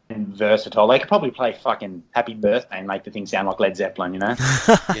and versatile. They could probably play fucking Happy Birthday and make the thing sound like Led Zeppelin,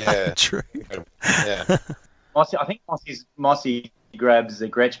 Yeah, true. Yeah. I think Mossy grabs the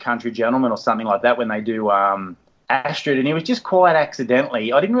Gretsch Country Gentleman or something like that when they do Astrid, and he was just quite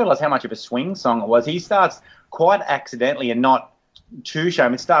accidentally. I didn't realise how much of a swing song it was. He starts quite accidentally and not too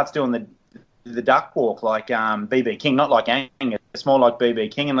shame. It starts doing the duck walk like B.B. King, not like Angus. It's more like B.B.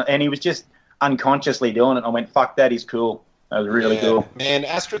 King, and he was just unconsciously doing it. And I went, fuck, that is cool. That was really cool. Man,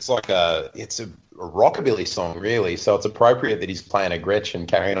 Astrid's it's a rockabilly song, really. So it's appropriate that he's playing a Gretsch and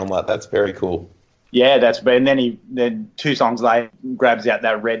carrying on like that. That's very cool. Yeah, and then 2 songs later grabs out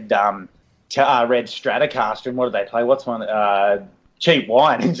that red Stratocaster, and what do they play? What's one? Cheap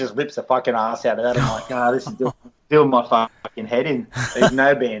Wine, and just rips the fucking ass out of that. I'm like, this is doing my fucking head in. There's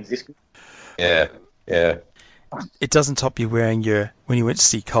no bands this good. Yeah. It doesn't top you wearing when you went to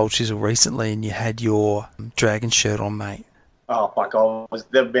see Cold Chisel recently and you had your Dragon shirt on, mate. Oh, fuck,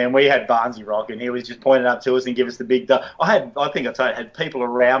 we had Barnsey Rock, and he was just pointing up to us and give us the big... I think I had people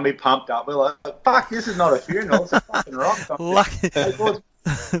around me pumped up. We were like, fuck, this is not a funeral, it's a fucking rock concert.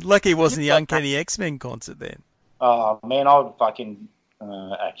 Lucky it wasn't the Uncanny X-Men concert then. Oh, man, I would fucking...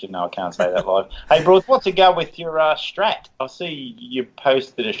 actually, no, I can't say that live. Hey, Bruce, what's it go with your Strat? I see you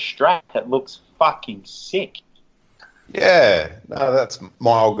posted a Strat that looks fucking sick. Yeah, no, that's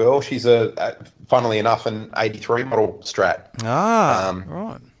my old girl. She's funnily enough, an '83 model Strat.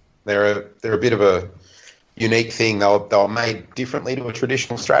 Right. They're a bit of a unique thing. They were made differently to a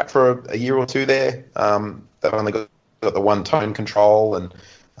traditional Strat for a year or two there. They've only got the one tone control, and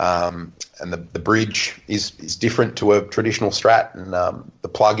and the bridge is different to a traditional Strat, and the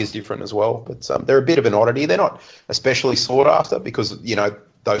plug is different as well. But they're a bit of an oddity. They're not especially sought after because, you know,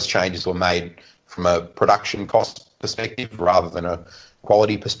 those changes were made from a production cost perspective rather than a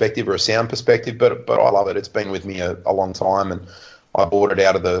quality perspective or a sound perspective. But I love it. It's been with me a long time, and I bought it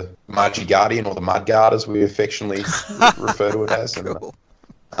out of the Margie Guardian, or the Mud Guard as we affectionately refer to it as. And,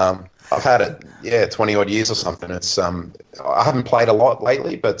 I've had it, 20 odd years or something. It's I haven't played a lot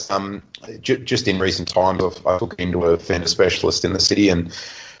lately, but just in recent times, I took it into a Fender specialist in the city, and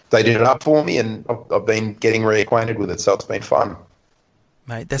they did it up for me, and I've been getting reacquainted with it, so it's been fun.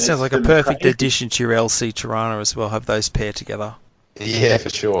 Mate, that sounds like a perfect addition to your LC Tirana as well. Have those pair together. Yeah, for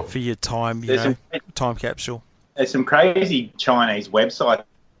sure. For your time, time capsule. There's some crazy Chinese websites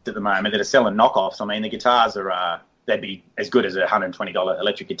at the moment that are selling knockoffs. I mean, the guitars are they'd be as good as a $120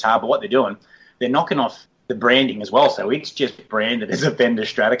 electric guitar, but what they're doing, they're knocking off the branding as well. So it's just branded as a Fender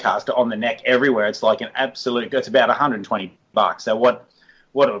Stratocaster on the neck everywhere. It's like it's about $120. So what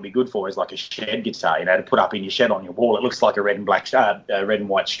it would be good for is like a shed guitar, you know, to put up in your shed on your wall. It looks like a red and white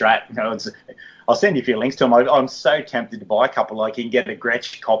Strat. You know, I'll send you a few links to them. I'm so tempted to buy a couple. Like, you can get a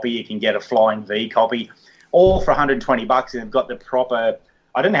Gretsch copy, you can get a Flying V copy, all for $120, and they've got the proper.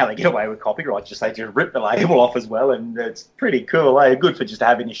 I don't know how they get away with copyright. They just rip the label off as well, and it's pretty cool. Good for just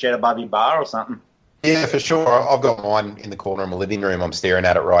having your shed above your bar or something. Yeah, for sure. I've got mine in the corner of my living room. I'm staring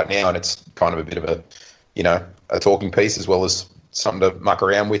at it right now, and it's kind of a bit of a, you know, a talking piece as well as something to muck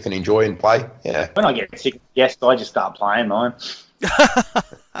around with and enjoy and play. Yeah. When I get sick of guests, I just start playing mine.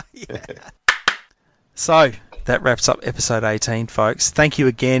 So that wraps up episode 18, folks. Thank you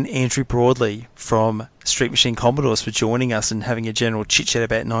again, Andrew Broadley from Street Machine Commodores, for joining us and having a general chit-chat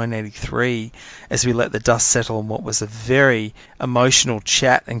about 1983 as we let the dust settle on what was a very emotional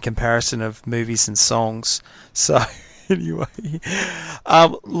chat and comparison of movies and songs. So anyway,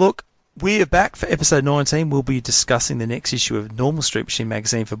 look, we are back for episode 19. We'll be discussing the next issue of Normal Street Machine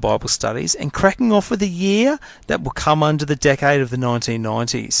magazine for Bible studies and cracking off with a year that will come under the decade of the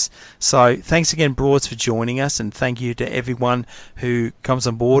 1990s. So thanks again, Broads, for joining us, and thank you to everyone who comes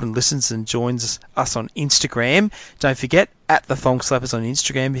on board and listens and joins us on Instagram. Don't forget, at the Thong Slappers on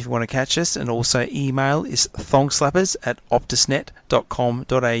Instagram if you want to catch us, and also email is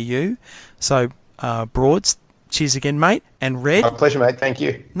thongslappers@optusnet.com.au. So, Broads, cheers again, mate. And Red. My pleasure, mate. Thank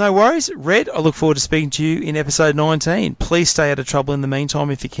you. No worries. Red, I look forward to speaking to you in episode 19. Please stay out of trouble in the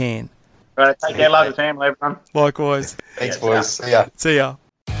meantime if you can. Right, take care. Love the family, everyone. Likewise. Thanks, boys. See ya. See ya.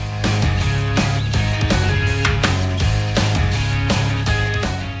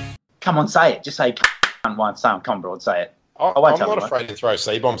 Come on, say it. Just say once. Come on, Broad, say it. I'm not afraid to throw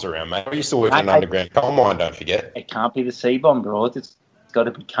C-bombs around, mate. I used to work in underground coal mine, don't forget. It can't be the C-bomb, Broad. It's got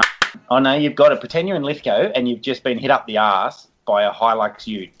to be... I know you've got to pretend you're in Lithgow and you've just been hit up the arse by a Hilux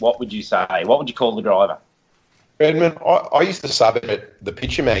ute. What would you say? What would you call the driver? Edmund, I used to sub at the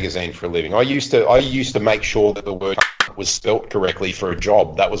Picture magazine for a living. I used to make sure that the word was spelt correctly for a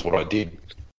job. That was what I did.